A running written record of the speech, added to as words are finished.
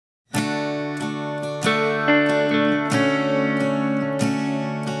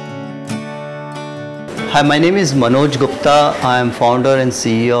Hi, my name is Manoj Gupta. I am founder and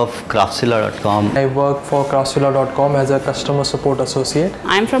CEO of Craftsvilla.com. I work for Craftsvilla.com as a customer support associate.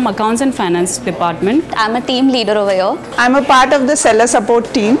 I'm from Accounts and Finance department. I'm a team leader over here. I'm a part of the seller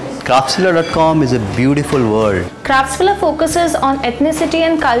support team. Craftsvilla.com is a beautiful world. Craftsvilla focuses on ethnicity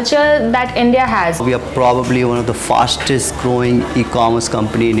and culture that India has. We are probably one of the fastest growing e-commerce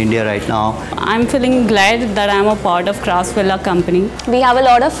company in India right now. I'm feeling glad that I'm a part of Craftsvilla company. We have a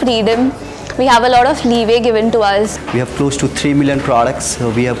lot of freedom. We have a lot of leeway given to us. We have close to 3 million products.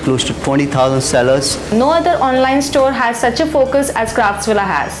 We have close to 20,000 sellers. No other online store has such a focus as Craftsvilla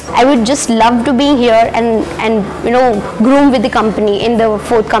has. I would just love to be here and groom with the company in the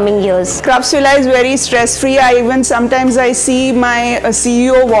forthcoming years. Craftsvilla is very stress-free. Sometimes I see my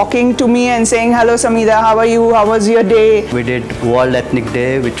CEO walking to me and saying, "Hello Samida, how are you? How was your day?" We did World Ethnic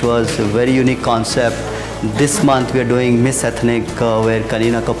Day, which was a very unique concept. This month we are doing Miss Ethnic, where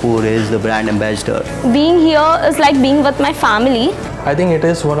Kareena Kapoor is the brand ambassador. Being here is like being with my family. I think it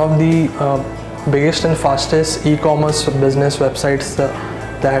is one of the biggest and fastest e-commerce business websites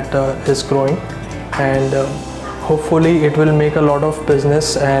that is growing, and hopefully it will make a lot of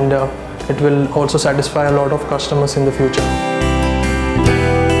business, and it will also satisfy a lot of customers in the future.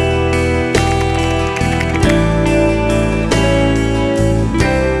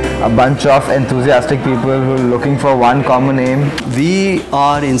 A bunch of enthusiastic people who are looking for one common aim. We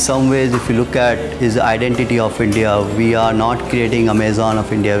are, in some ways, if you look at, is the identity of India. We are not creating Amazon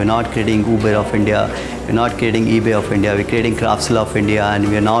of India. We're not creating Uber of India. We're not creating eBay of India. We're creating Craftsvilla of India, and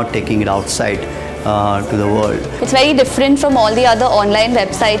we are now taking it outside to the world. It's very different from all the other online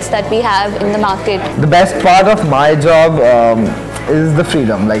websites that we have in the market. The best part of my job is the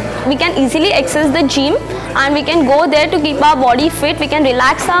freedom. We can easily access the gym and we can go there to keep our body fit. We can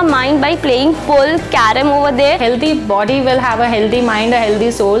relax our mind by playing pool, carom over there. Healthy body will have a healthy mind, a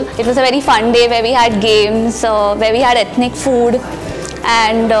healthy soul. It was a very fun day where we had games, where we had ethnic food,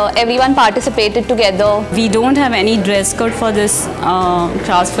 and everyone participated together. We don't have any dress code for this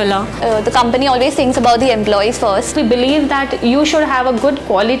Craftsvilla. The company always thinks about the employees first. We believe that you should have a good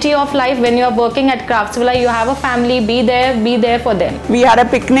quality of life when you are working at Craftsvilla. You have a family, be there for them. We had a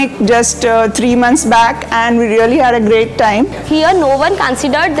picnic just 3 months back and we really had a great time. Here no one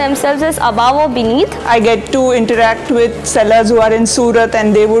considered themselves as above or beneath. I get to interact with sellers who are in Surat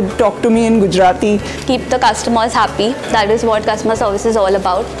and they would talk to me in Gujarati. Keep the customers happy. That is what customer service is all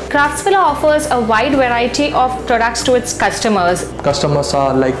about. Craftsvilla offers a wide variety of products to its customers. Customers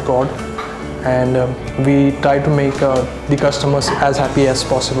are like God, and we try to make the customers as happy as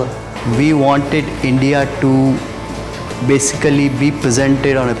possible. We wanted India to basically be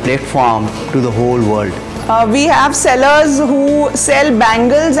presented on a platform to the whole world. We have sellers who sell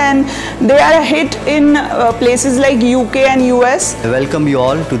bangles and they are a hit in places like UK and US. I welcome you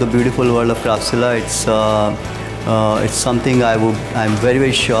all to the beautiful world of Craftsvilla. It's something I'm very,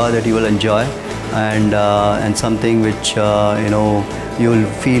 very sure that you will enjoy, and something which you will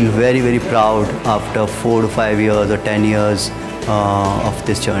feel very, very proud after 4 to 5 years or 10 years of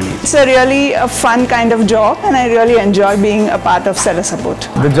this journey. It's a really fun kind of job, and I really enjoy being a part of seller support.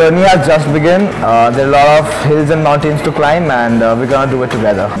 The journey has just begun. There are a lot of hills and mountains to climb, and we're gonna do it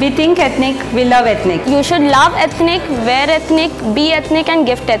together. We think ethnic, we love ethnic. You should love ethnic, wear ethnic, be ethnic and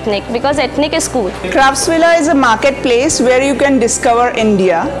gift ethnic, because ethnic is cool. Craftsvilla is a marketplace where you can discover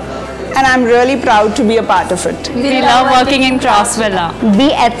India, and I'm really proud to be a part of it. We love working in Craftsvilla.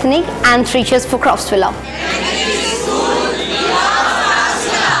 Be ethnic and 3 cheers for Craftsvilla.